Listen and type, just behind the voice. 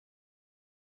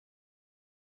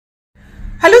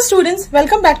Hello students,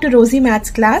 welcome back to Rosy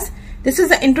Maths class. This is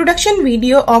the introduction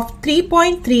video of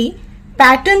 3.3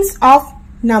 patterns of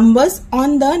numbers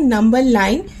on the number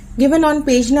line given on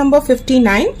page number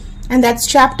 59, and that's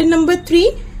chapter number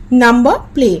 3, number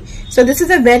play. So this is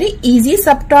a very easy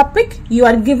subtopic. You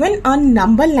are given a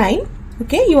number line,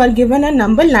 okay? You are given a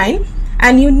number line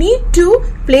and you need to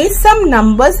place some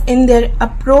numbers in their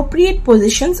appropriate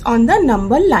positions on the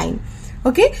number line.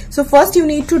 Okay, so first you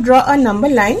need to draw a number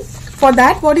line. For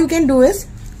that, what you can do is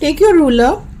take your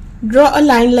ruler, draw a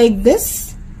line like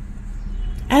this,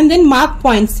 and then mark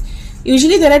points.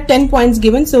 Usually there are 10 points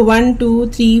given, so 1, 2,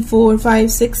 3, 4,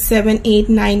 5, 6, 7, 8,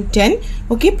 9, 10.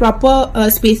 Okay, proper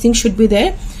spacing should be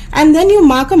there. And then you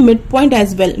mark a midpoint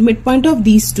as well, midpoint of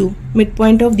these two.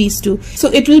 So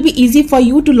it will be easy for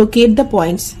you to locate the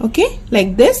points, okay,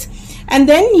 like this. And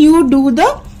then you do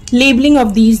the labeling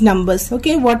of these numbers.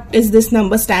 Okay, what is this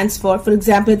number stands for? For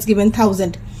example, it's given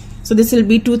 1000. So this will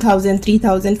be 2000,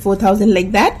 3000, 4000,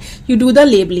 like that. You do the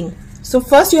labeling. So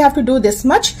first you have to do this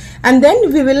much, and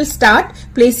then we will start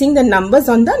placing the numbers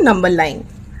on the number line.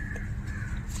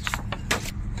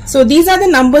 So these are the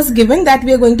numbers given that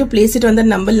we are going to place it on the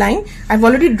number line. I've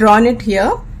already drawn it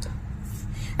here,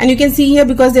 and you can see here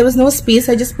because there was no space,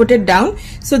 I just put it down.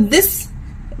 So this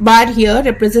bar here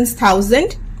represents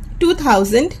 1000,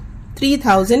 2000,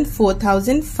 3000,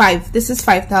 4000, 5. This is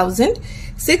 5000,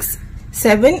 6,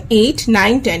 7, 8,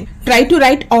 9, 10. Try to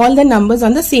write all the numbers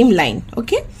on the same line.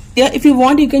 Okay. Here, if you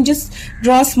want, you can just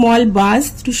draw small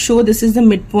bars to show this is the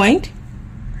midpoint.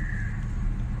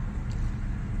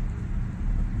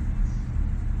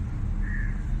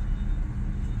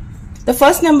 The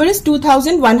first number is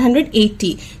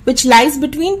 2180, which lies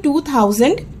between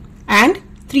 2000 and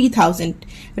 3000,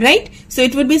 right? So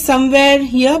it would be somewhere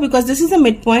here because this is a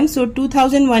midpoint. So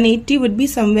 2180 would be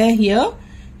somewhere here,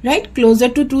 right, closer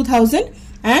to 2000,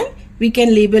 and we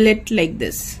can label it like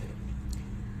this,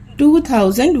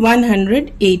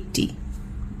 2180.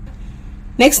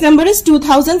 Next number is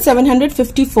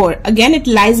 2754. Again, it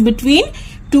lies between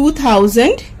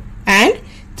 2000 and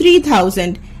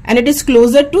 3000, and it is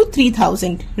closer to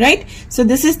 3000, right? So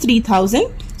this is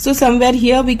 3000. So somewhere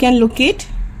here we can locate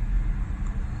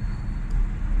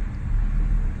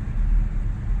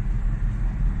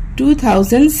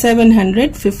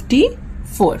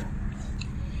 2754.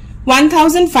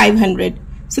 1500.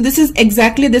 So this is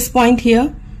exactly this point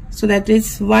here. So that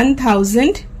is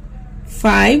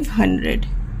 1500.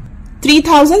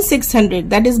 3600.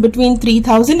 That is between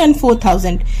 3000 and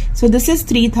 4000. So this is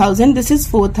 3000. This is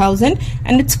 4000,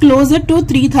 and it's closer to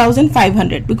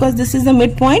 3500 because this is the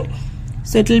midpoint.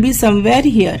 So it will be somewhere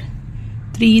here,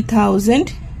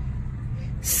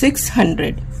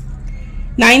 3600.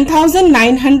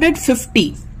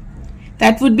 9950.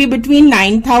 That would be between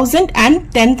 9000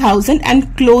 and 10,000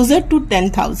 and closer to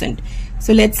 10,000.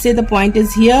 So let's say the point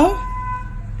is here,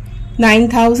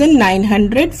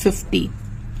 9950.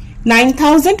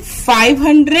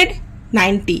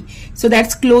 9590. So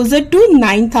that's closer to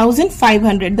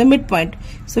 9500, the midpoint.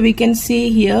 So we can say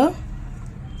here,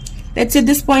 let's say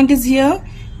this point is here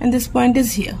and this point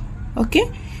is here. Okay,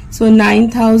 so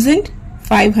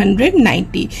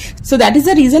 9590. So that is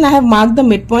the reason I have marked the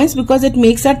midpoints, because it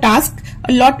makes our task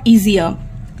a lot easier.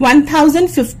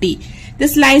 1050.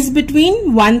 This lies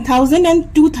between 1000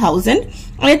 and 2000,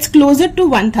 and it's closer to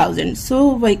 1000.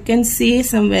 So I can say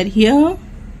somewhere here,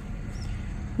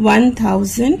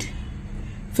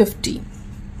 1050.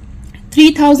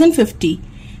 3050.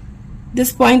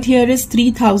 This point here is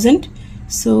 3000.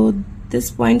 So this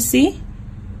point, say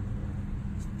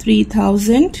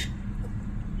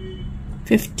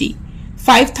 3050.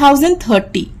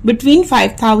 5030. Between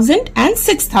 5000 and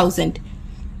 6000.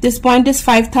 This point is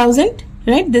 5000,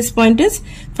 right? This point is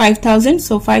 5000.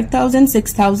 So 5000,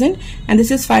 6000, and this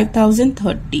is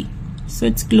 5030. So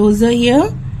it's closer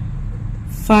here,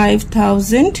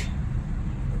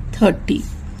 5030.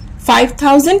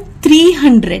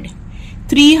 5300.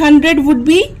 300 would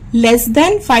be less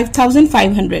than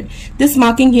 5500. This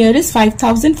marking here is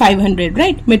 5500,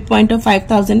 right? Midpoint of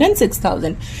 5000 and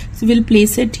 6000. So we'll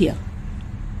place it here,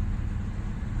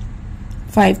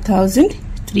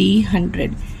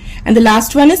 5300. And the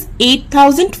last one is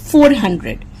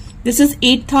 8400. This is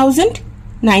 8000,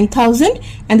 9000,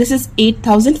 and this is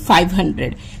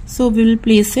 8500. So we will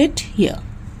place it here,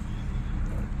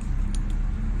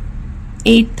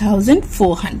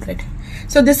 8400.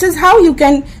 So this is how you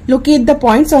can locate the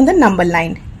points on the number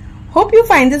line. Hope you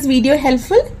find this video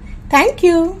helpful. Thank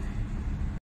you.